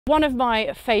One of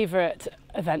my favourite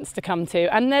events to come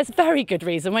to, and there's very good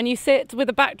reason. When you sit with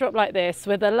a backdrop like this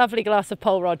with a lovely glass of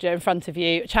Pol Roger in front of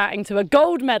you chatting to a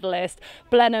gold medalist,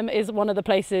 Blenheim is one of the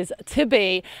places to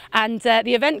be, and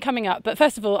the event coming up. But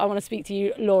first of all, I want to speak to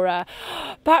you, Laura,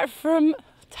 back from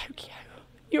Tokyo.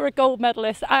 You're a gold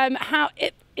medalist.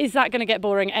 Is that going to get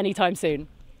boring anytime soon?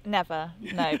 Never,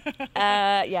 no.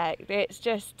 Yeah, it's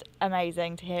just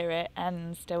amazing to hear it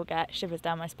and still get shivers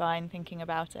down my spine thinking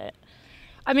about it.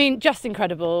 I mean, just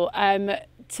incredible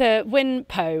to win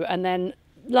Po and then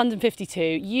London 52.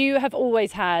 You have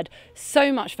always had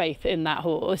so much faith in that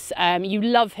horse. You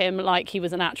love him like he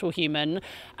was an actual human.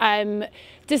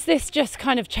 Does this just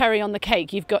kind of cherry on the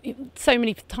cake? You've got so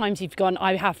many times you've gone,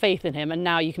 I have faith in him, and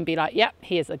now you can be like, yep,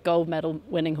 he is a gold medal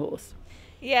winning horse.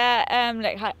 Yeah,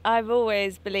 look, I've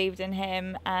always believed in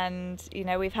him, and you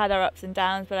know, we've had our ups and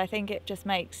downs, but I think it just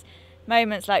makes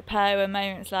moments like Po and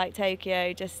moments like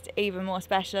Tokyo just even more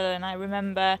special. And I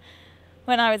remember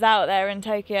when I was out there in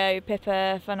Tokyo,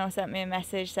 Pippa Funnell sent me a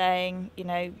message saying, you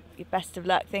know, best of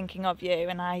luck, thinking of you,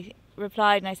 and I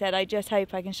replied and I said, I just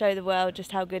hope I can show the world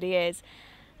just how good he is.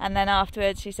 And then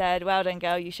afterwards she said, well done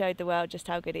girl, you showed the world just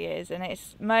how good he is. And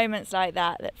it's moments like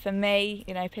that that for me,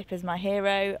 you know, Pippa's my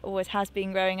hero, always has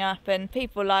been growing up, and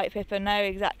people like Pippa know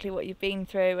exactly what you've been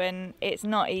through, and it's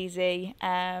not easy,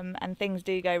 and things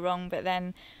do go wrong, but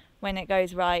then when it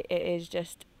goes right, it is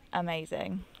just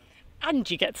amazing.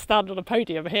 And you get to stand on a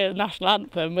podium here at the National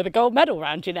Anthem with a gold medal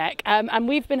around your neck. And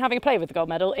we've been having a play with the gold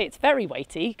medal. It's very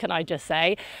weighty, can I just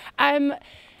say.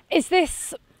 Is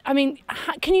this... I mean,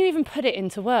 can you even put it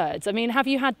into words? I mean, have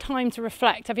you had time to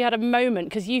reflect? Have you had a moment?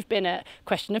 Because you've been at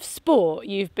Question of Sport,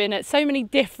 you've been at so many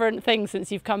different things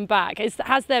since you've come back.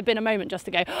 Has there been a moment just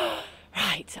to go, oh,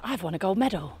 right, I've won a gold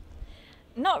medal?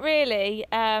 Not really.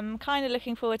 Kind of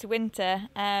looking forward to winter.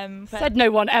 Said no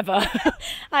one ever.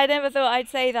 I never thought I'd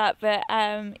say that, but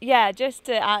yeah, just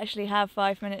to actually have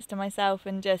 5 minutes to myself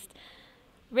and just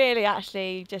really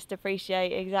actually just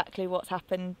appreciate exactly what's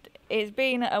happened. It's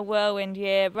been a whirlwind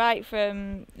year, right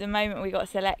from the moment we got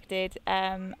selected.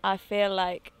 I feel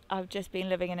like I've just been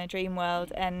living in a dream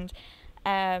world, and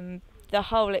the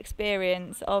whole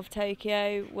experience of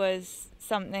Tokyo was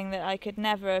something that I could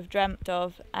never have dreamt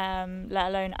of, let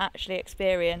alone actually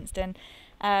experienced. And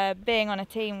being on a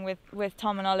team with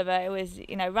Tom and Oliver, it was,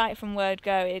 you know, right from word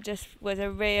go, it just was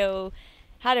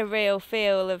had a real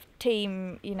feel of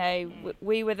team. You know,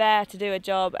 we were there to do a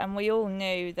job, and we all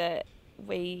knew that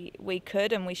we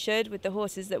could and we should, with the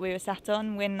horses that we were sat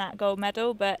on, win that gold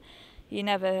medal, but you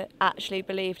never actually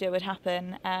believed it would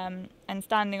happen. And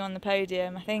standing on the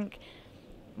podium, I think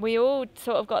we all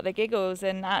sort of got the giggles,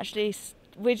 and actually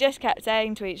we just kept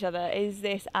saying to each other, is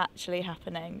this actually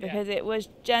happening? Because it was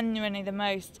genuinely the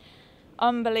most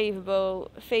unbelievable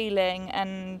feeling,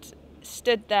 and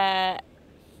stood there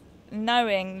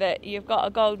knowing that you've got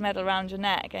a gold medal around your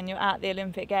neck and you're at the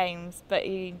Olympic Games, but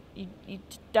you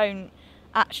don't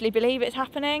actually believe it's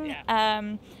happening.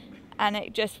 And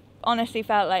it just honestly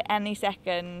felt like any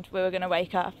second we were going to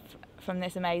wake up from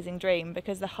this amazing dream,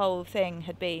 because the whole thing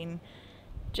had been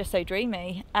just so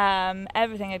dreamy.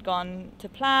 Everything had gone to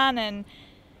plan, and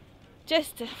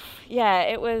just,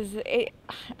 yeah,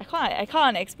 I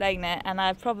can't explain it, and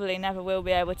I probably never will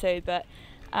be able to, but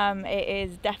it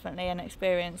is definitely an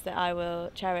experience that I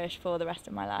will cherish for the rest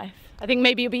of my life. I think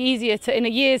maybe it'll be easier to, in a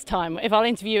year's time, if I'll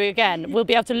interview you again, we'll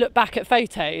be able to look back at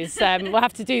photos. We'll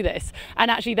have to do this.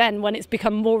 And actually then, when it's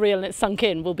become more real and it's sunk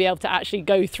in, we'll be able to actually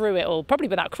go through it all, probably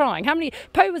without crying.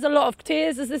 Po was a lot of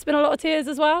tears. Has this been a lot of tears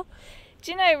as well?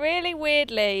 Do you know, really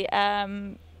weirdly,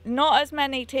 not as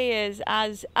many tears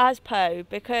as Po,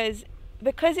 because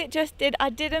it just I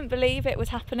didn't believe it was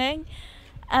happening.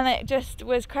 And it just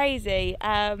was crazy.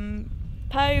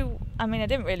 Po, I mean, I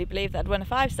didn't really believe that I'd won a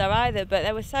 5-star either, but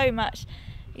there was so much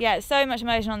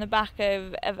emotion on the back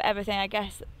of everything. I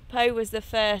guess Po was the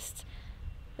first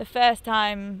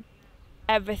time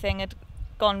everything had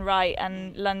gone right,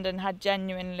 and London had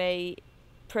genuinely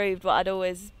proved what I'd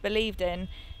always believed in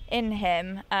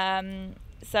him.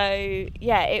 So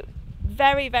yeah, it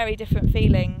very, very different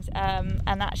feelings, and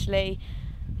actually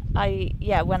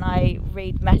when I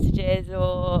read messages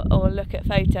or look at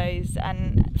photos,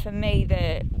 and for me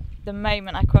the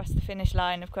moment I crossed the finish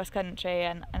line of cross country,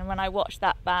 and when I watched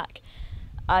that back,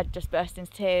 I'd just burst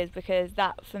into tears, because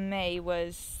that for me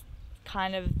was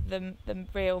kind of the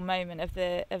real moment of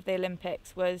the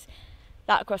Olympics, was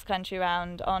that cross country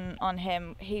round on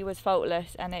him. He was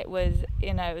faultless, and it was,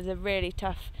 you know, it was a really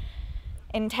tough,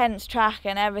 intense track,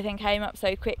 and everything came up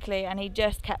so quickly, and he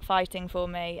just kept fighting for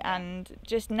me. And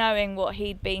just knowing what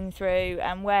he'd been through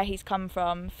and where he's come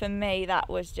from, for me that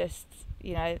was just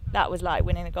you know, that was like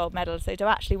winning a gold medal. So to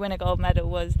actually win a gold medal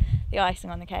was the icing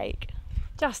on the cake.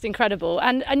 Just incredible.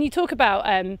 And you talk about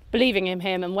believing in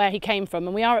him and where he came from,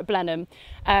 and we are at Blenheim,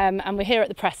 and we're here at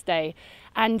the press day,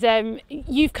 and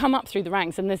you've come up through the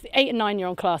ranks, and there's the 8 and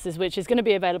 9-year-old classes, which is going to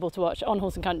be available to watch on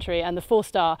Horse and Country, and the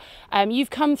 4-star.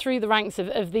 You've come through the ranks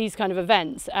of these kind of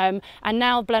events, and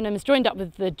now Blenheim's joined up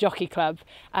with the Jockey Club,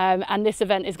 and this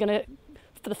event is going to,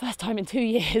 for the first time in 2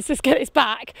 years, it's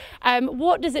back.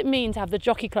 What does it mean to have the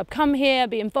Jockey Club come here,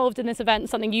 be involved in this event,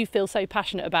 something you feel so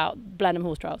passionate about, Blenheim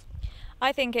Horse Trials?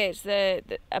 I think it's a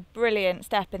brilliant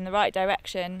step in the right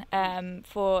direction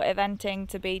for eventing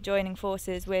to be joining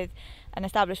forces with an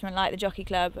establishment like the Jockey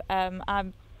Club. I'm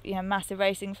a massive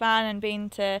racing fan and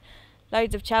been to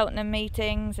loads of Cheltenham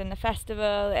meetings and the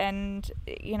festival, and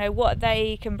you know what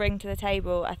they can bring to the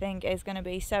table I think is going to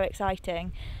be so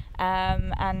exciting,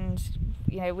 and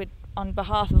you know, on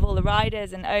behalf of all the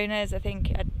riders and owners, I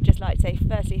think I'd just like to say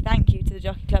firstly thank you to the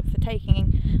Jockey Club for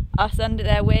taking us under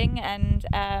their wing, and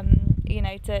you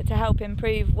know, to help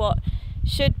improve what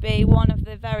should be one of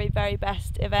the very, very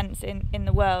best events in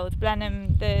the world.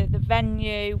 Blenheim, the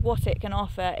venue, what it can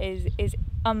offer is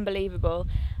unbelievable,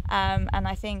 and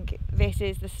I think this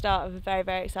is the start of a very,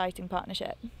 very exciting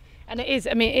partnership. And it is,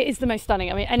 I mean, it is the most stunning.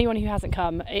 I mean, anyone who hasn't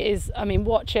come, it is, I mean,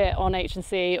 watch it on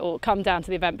H&C or come down to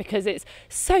the event because it's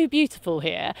so beautiful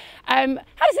here. How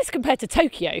does this compare to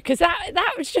Tokyo? Because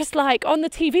that was just like, on the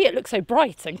TV, it looks so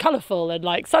bright and colourful and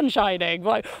like sun shining.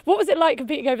 Like, what was it like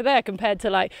competing over there compared to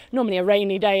like normally a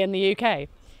rainy day in the UK?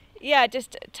 Yeah,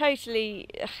 just totally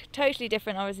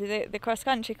different. Obviously, the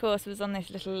cross-country course was on this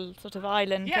little sort of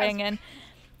island thing, and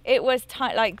it was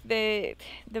tight, like the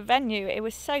venue, it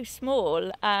was so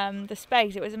small, the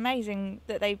space, it was amazing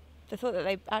that they thought that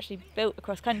they actually built a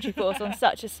cross-country course on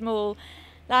such a small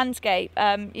landscape,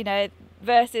 you know,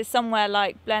 versus somewhere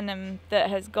like Blenheim that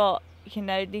has got, you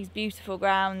know, these beautiful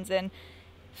grounds. And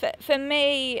for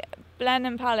me,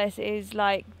 Blenheim Palace is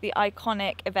like the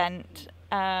iconic event,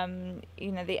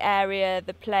 you know, the area,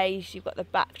 the place, you've got the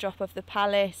backdrop of the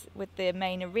palace with the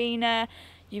main arena.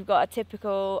 You've got a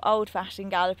typical old-fashioned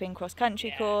galloping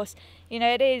cross-country course. You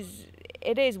know, it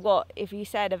is what, if you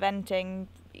said eventing,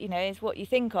 you know, is what you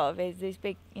think of, is this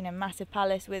big, you know, massive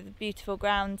palace with beautiful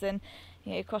grounds and,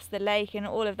 you know, across the lake and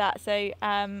all of that. So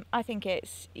I think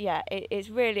it's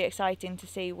really exciting to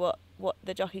see what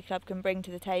the Jockey Club can bring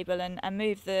to the table and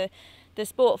move the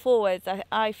sport forwards.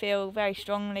 I feel very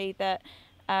strongly that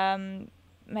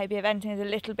maybe eventing is a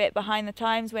little bit behind the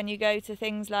times when you go to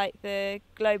things like the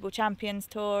Global Champions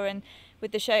Tour and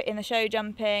with the show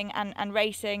jumping and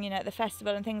racing, you know, at the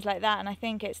festival and things like that. And I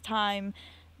think it's time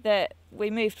that we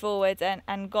moved forward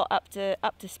and got up to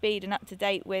speed and up to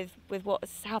date with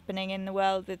what's happening in the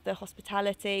world with the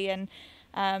hospitality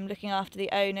and looking after the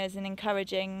owners and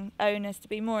encouraging owners to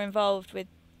be more involved with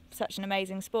such an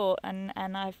amazing sport. And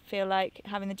I feel like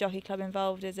having the Jockey Club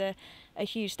involved is a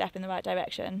huge step in the right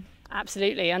direction.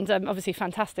 Absolutely, and obviously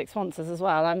fantastic sponsors as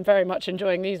well. I'm very much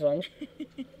enjoying these ones.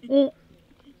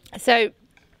 So,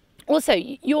 also,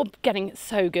 you're getting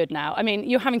so good now. I mean,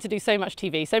 you're having to do so much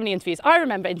TV, so many interviews. I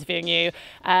remember interviewing you,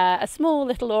 a small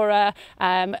little Laura,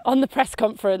 on the press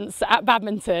conference at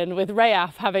badminton with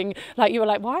Rayaf having, like, you were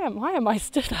like, why am I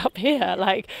stood up here?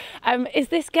 Like, is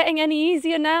this getting any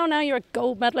easier now? Now you're a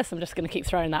gold medalist? I'm just going to keep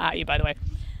throwing that at you, by the way.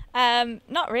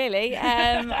 Not really.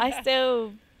 I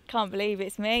still can't believe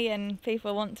it's me and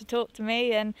people want to talk to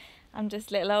me, and I'm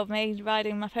just little old me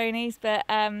riding my ponies. But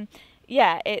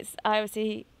yeah, I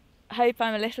obviously hope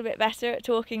I'm a little bit better at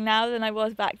talking now than I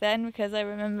was back then, because I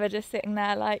remember just sitting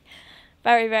there like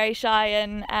very, very shy,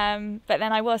 and but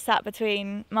then I was sat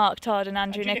between Mark Todd and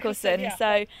Andrew Nicholson, yeah.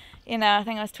 So you know, I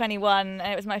think I was 21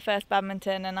 and it was my first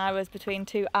badminton, and I was between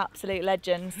two absolute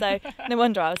legends, so no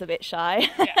wonder I was a bit shy.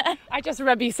 Yeah. I just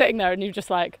remember you sitting there and you just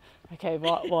like, okay,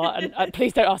 what? And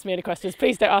please don't ask me any questions.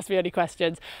 Please don't ask me any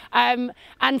questions. And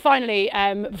finally,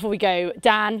 before we go,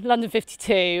 Dan, London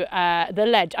 52, the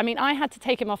ledge. I mean, I had to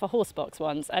take him off a horse box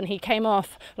once, and he came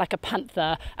off like a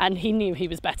panther, and he knew he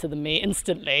was better than me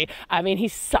instantly. I mean,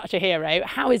 he's such a hero.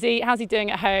 How's he doing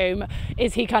at home?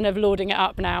 Is he kind of lording it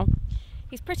up now?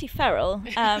 He's pretty feral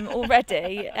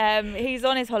already. He's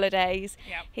on his holidays.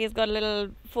 Yep. He's got a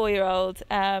little 4-year-old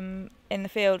in the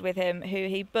field with him who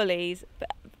he bullies.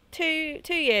 But two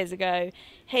years ago,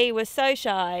 he was so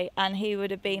shy and he would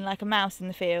have been like a mouse in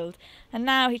the field. And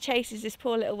now he chases this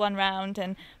poor little one round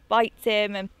and bites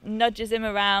him and nudges him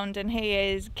around, and he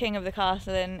is king of the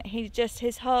castle. And he's just,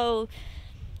 his whole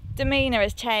demeanour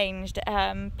has changed.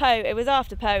 It was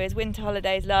after Poe, his winter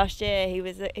holidays last year. He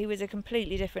was a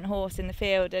completely different horse in the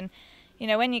field, and you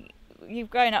know, when you've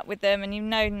grown up with them and you've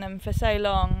known them for so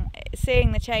long,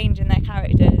 seeing the change in their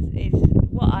characters is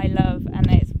what I love, and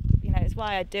it's, you know, it's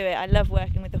why I do it. I love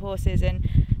working with the horses and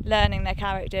learning their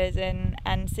characters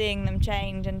and seeing them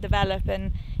change and develop,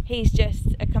 and he's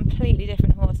just a completely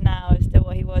different horse now as to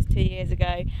what he was 2 years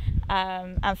ago,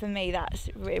 and for me that's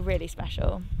really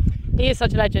special. He is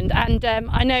such a legend, and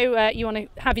I know you want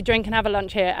to have your drink and have a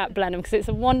lunch here at Blenheim because it's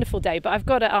a wonderful day, but I've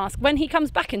got to ask, when he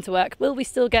comes back into work, will we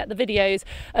still get the videos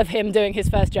of him doing his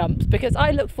first jumps? Because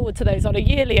I look forward to those on a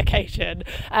yearly occasion,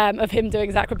 of him doing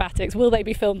his acrobatics. Will they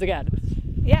be filmed again?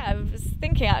 Yeah, I was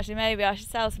thinking actually maybe I should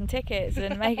sell some tickets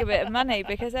and make a bit of money,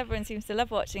 because everyone seems to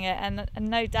love watching it, and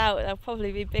no doubt they'll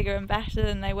probably be bigger and better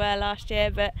than they were last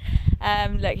year. But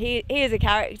look, he is a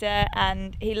character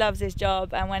and he loves his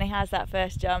job, and when he has that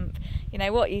first jump, you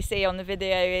know, what you see on the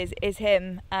video is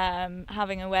him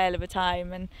having a whale of a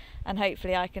time, and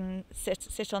hopefully I can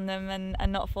sit on them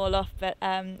and not fall off, but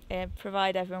yeah,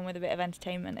 provide everyone with a bit of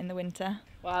entertainment in the winter.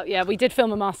 Well, yeah, we did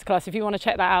film a masterclass. If you want to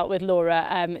check that out with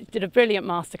Laura, did a brilliant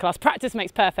masterclass. Practice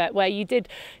makes perfect, where you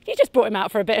just brought him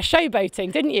out for a bit of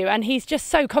showboating, didn't you? And he's just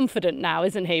so confident now,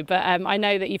 isn't he? But I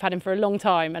know that you've had him for a long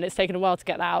time, and it's taken a while to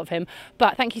get that out of him.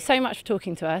 But thank you so much for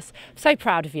talking to us. So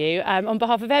proud of you. On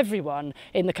behalf of everyone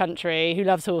in the country who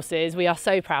loves horses, we are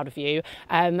so proud of you.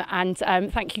 And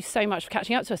thank you so much for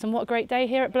catching up to us. And what a great day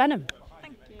here at Blenheim.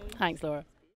 Thank you. Thanks, Laura.